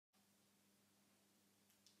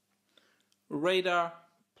Radar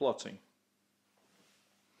plotting.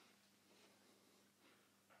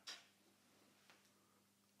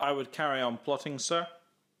 I would carry on plotting, sir.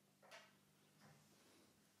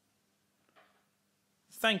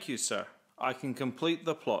 Thank you, sir. I can complete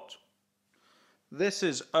the plot. This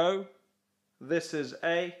is O, this is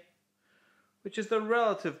A, which is the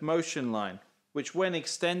relative motion line, which when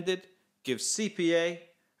extended gives CPA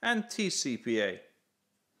and TCPA.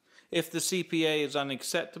 If the CPA is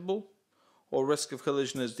unacceptable, or risk of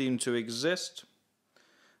collision is deemed to exist,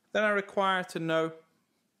 then I require to know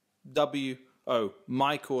WO,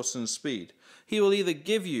 my course and speed. He will either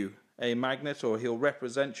give you a magnet or he'll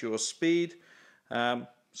represent your speed. So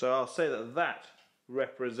I'll say that that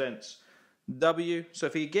represents W. So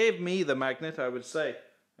if he gave me the magnet, I would say,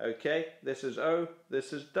 okay, this is O,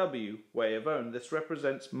 this is W, way of O. This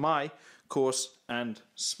represents my course and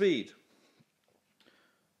speed.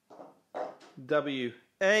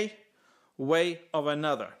 WA, way of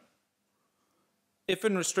another. If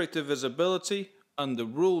in restricted visibility, under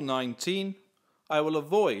Rule 19, I will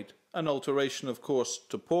avoid an alteration of course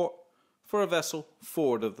to port for a vessel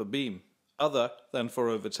forward of the beam, other than for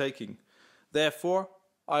overtaking. Therefore,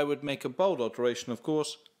 I would make a bold alteration of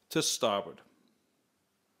course to starboard.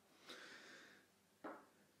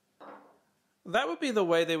 That would be the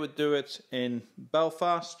way they would do it in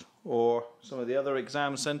Belfast or some of the other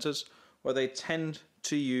exam centres, where they tend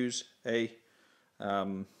to use a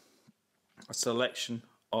selection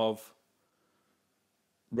of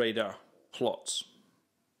radar plots.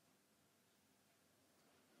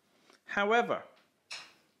 However,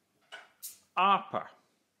 Arpa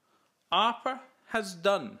has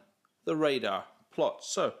done the radar plot.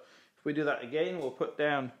 So if we do that again, we'll put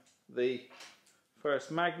down the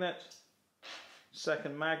first magnet,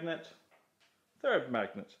 second magnet, third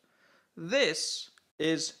magnet. This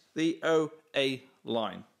is the OA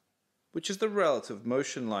line, which is the relative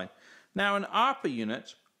motion line. Now an Arpa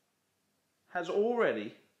unit has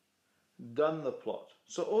already done the plot.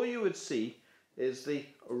 So all you would see is the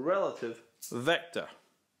relative vector.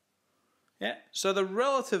 Yeah, so the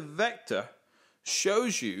relative vector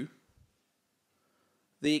shows you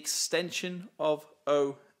the extension of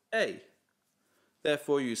OA.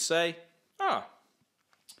 Therefore you say,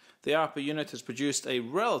 the Arpa unit has produced a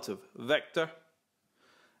relative vector.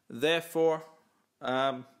 Therefore,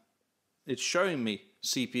 it's showing me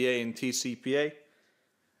CPA and TCPA.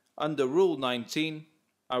 Under Rule 19,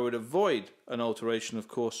 I would avoid an alteration of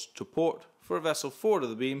course to port for a vessel forward of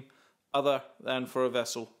the beam, other than for a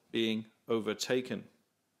vessel being overtaken.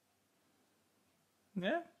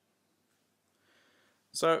 Yeah?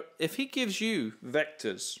 So if he gives you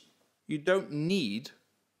vectors, you don't need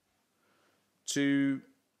to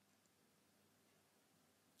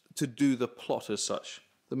do the plot as such.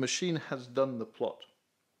 The machine has done the plot.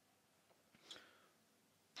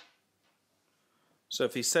 So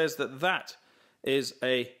if he says that that is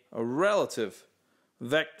a relative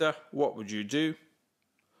vector, what would you do?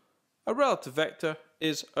 A relative vector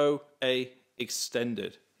is OA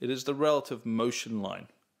extended. It is the relative motion line.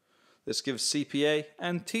 This gives CPA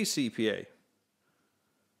and TCPA.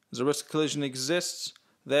 As a risk of collision exists,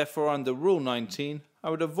 therefore under Rule 19, I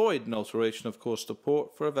would avoid an alteration of course to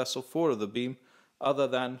port for a vessel forward of the beam, other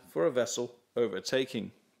than for a vessel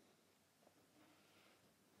overtaking.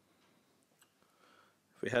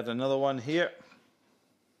 If we had another one here.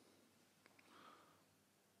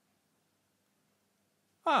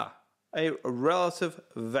 A relative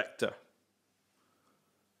vector.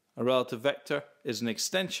 A relative vector is an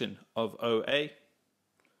extension of OA,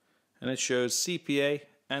 and it shows CPA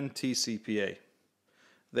and TCPA.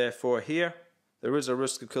 Therefore here, there is a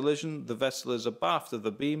risk of collision. The vessel is abaft of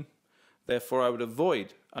the beam. Therefore I would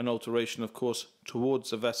avoid an alteration of course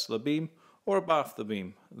towards the vessel beam or abaft the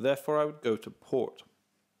beam. Therefore I would go to port.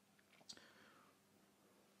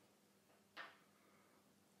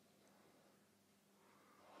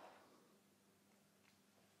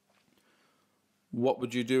 What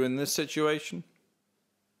would you do in this situation?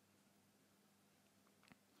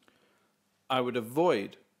 I would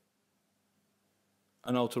avoid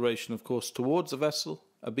an alteration of course towards the vessel,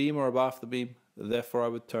 a beam or abaft the beam. Therefore I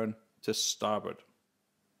would turn to starboard.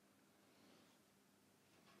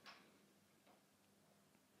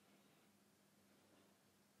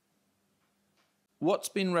 What's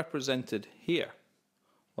been represented here?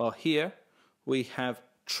 Well, here we have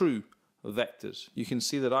true vectors. You can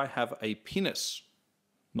see that I have a penis,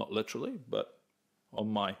 not literally, but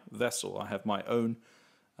on my vessel I have my own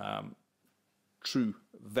true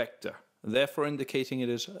vector, therefore indicating it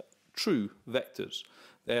is true vectors,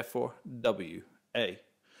 therefore WA.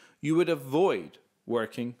 You would avoid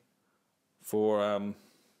working for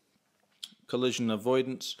collision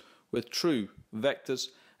avoidance with true vectors,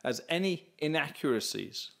 as any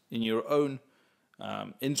inaccuracies in your own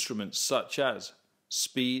instruments, such as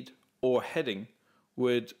speed or heading,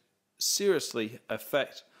 would seriously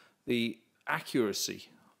affect the accuracy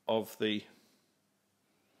of the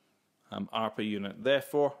Arpa unit.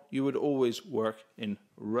 Therefore, you would always work in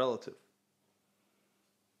relative.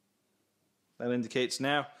 That indicates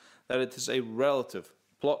now that it is a relative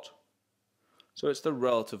plot. So it's the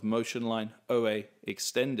relative motion line OA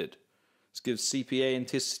extended. This gives CPA and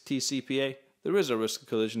TCPA. There is a risk of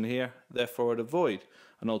collision here, therefore I'd avoid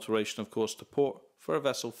an alteration of course to port for a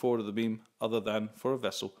vessel forward of the beam other than for a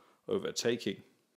vessel overtaking.